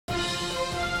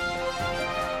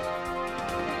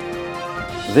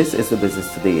This is The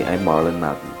Business Today. I'm Marlon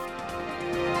Madden.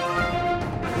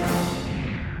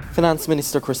 Finance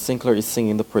Minister Chris Sinclair is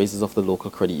singing the praises of the local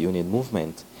credit union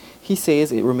movement. He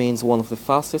says it remains one of the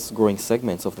fastest growing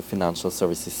segments of the financial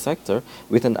services sector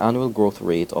with an annual growth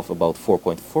rate of about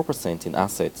 4.4% in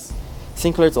assets.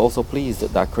 Sinclair is also pleased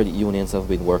that credit unions have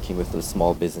been working with the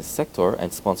small business sector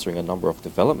and sponsoring a number of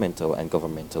developmental and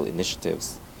governmental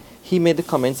initiatives. He made the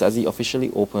comments as he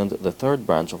officially opened the third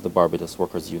branch of the Barbados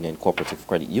Workers Union Cooperative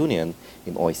Credit Union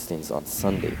in Oistins on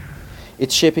Sunday.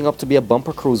 It's shaping up to be a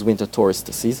bumper cruise winter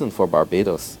tourist season for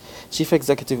Barbados. Chief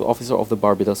Executive Officer of the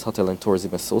Barbados Hotel and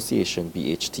Tourism Association,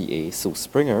 BHTA, Sue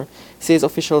Springer, says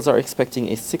officials are expecting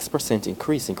a 6%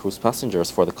 increase in cruise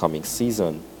passengers for the coming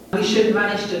season. We should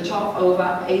manage to top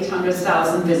over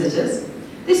 800,000 visitors.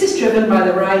 This is driven by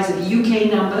the rise of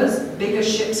UK numbers, bigger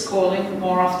ships calling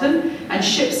more often, and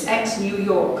ships ex-New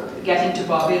York getting to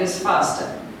Barbados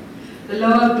faster. The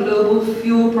lower global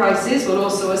fuel prices will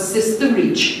also assist the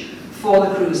reach for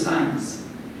the cruise lines.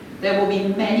 There will be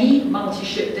many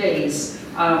multi-ship days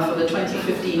for the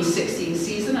 2015-16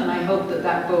 season, and I hope that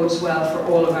that bodes well for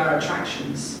all of our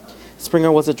attractions.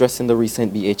 Springer was addressing the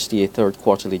recent BHTA third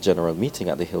quarterly general meeting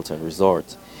at the Hilton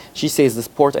Resort. She says the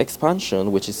port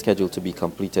expansion, which is scheduled to be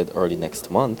completed early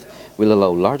next month, will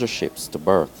allow larger ships to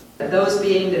berth. Those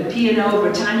being the P&O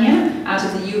Britannia out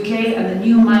of the UK and the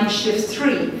new Mein Schiff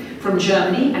 3 from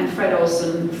Germany and Fred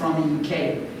Olsen from the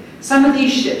UK. Some of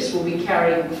these ships will be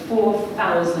carrying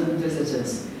 4,000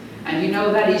 visitors. And you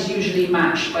know that is usually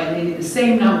matched by nearly the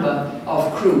same number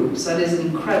of crew. So that is an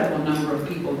incredible number of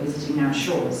people visiting our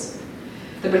shores.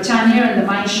 The Britannia and the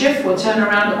Mein Schiff will turn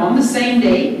around on the same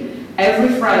day every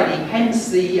Friday, hence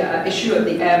the issue at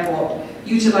the airport,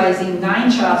 utilizing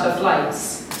 9 charter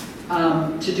flights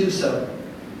to do so.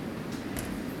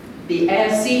 The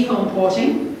air-sea home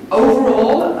porting,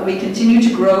 overall, we continue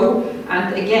to grow,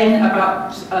 and again,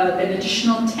 about an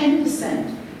additional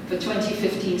 10% for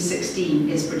 2015-16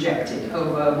 is projected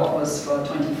over what was for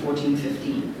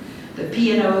 2014-15. The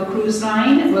P&O cruise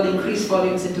line will increase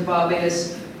volumes into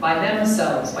Barbados by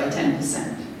themselves by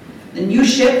 10%. The new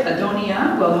ship,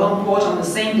 Adonia, will home port on the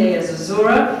same day as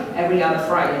Azura every other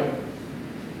Friday.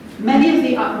 Many of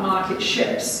the upmarket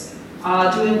ships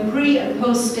are doing pre- and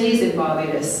post-stays in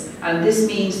Barbados, and this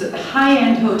means that the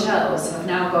high-end hotels have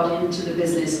now got into the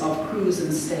business of cruise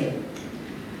and stay.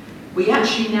 We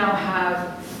actually now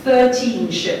have 13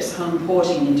 ships home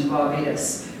porting into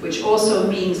Barbados, which also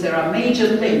means there are major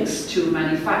links to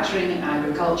manufacturing and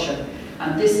agriculture.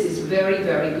 And this is very,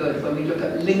 very good when we look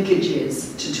at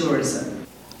linkages to tourism.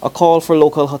 A call for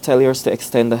local hoteliers to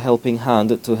extend a helping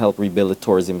hand to help rebuild the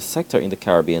tourism sector in the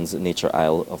Caribbean's nature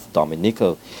isle of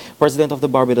Dominica. President of the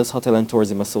Barbados Hotel and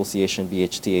Tourism Association,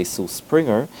 BHTA, Sue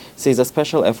Springer, says a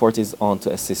special effort is on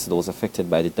to assist those affected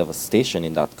by the devastation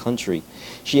in that country.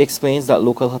 She explains that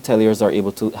local hoteliers are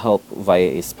able to help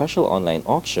via a special online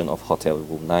auction of hotel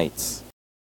room nights.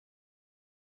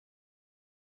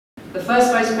 The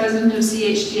first Vice President of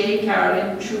CHTA,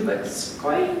 Caroline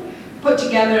Trubetskoy, put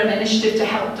together an initiative to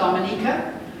help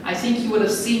Dominica. I think you would have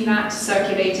seen that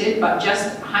circulated, but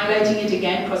just highlighting it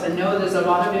again, because I know there's a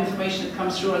lot of information that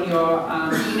comes through on your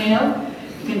email.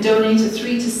 You can donate a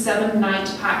 3 to 7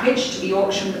 night package to be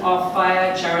auctioned off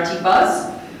via Charity Buzz,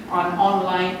 an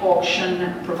online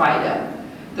auction provider.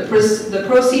 The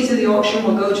proceeds of the auction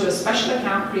will go to a special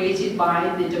account created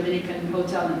by the Dominican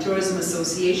Hotel and Tourism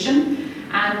Association,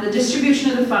 and the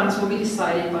distribution of the funds will be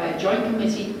decided by a joint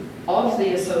committee of the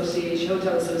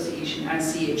Hotel Association and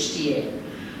CHTA.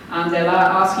 And they're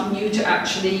asking you to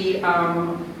actually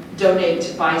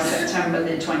donate by September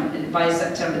the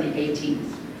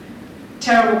 18th.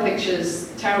 Terrible pictures,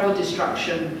 terrible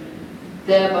destruction,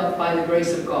 there but by the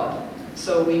grace of God.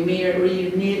 So we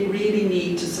really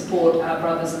need to support our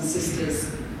brothers and sisters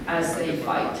as they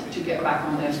fight to get back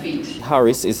on their feet.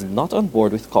 Harris is not on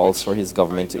board with calls for his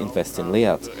government to invest in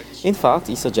Liat. In fact,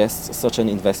 he suggests such an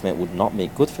investment would not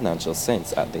make good financial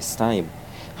sense at this time.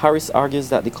 Harris argues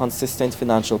that the consistent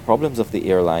financial problems of the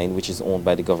airline, which is owned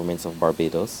by the governments of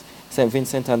Barbados, St.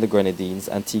 Vincent and the Grenadines,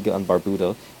 Antigua and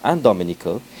Barbuda, and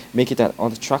Dominica, make it an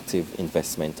unattractive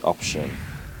investment option.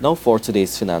 Now for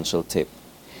today's financial tip.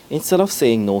 Instead of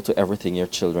saying no to everything your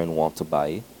children want to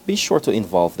buy, be sure to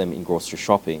involve them in grocery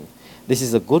shopping. This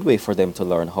is a good way for them to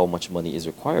learn how much money is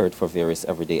required for various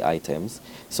everyday items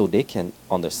so they can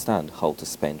understand how to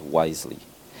spend wisely.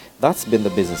 That's been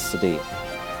The Business Today.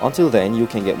 Until then, you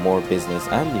can get more business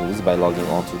and news by logging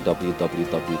on to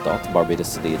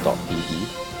www.barbadostoday.pd,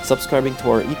 subscribing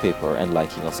to our e-paper and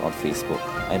liking us on Facebook.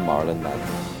 I'm Marlon Madden.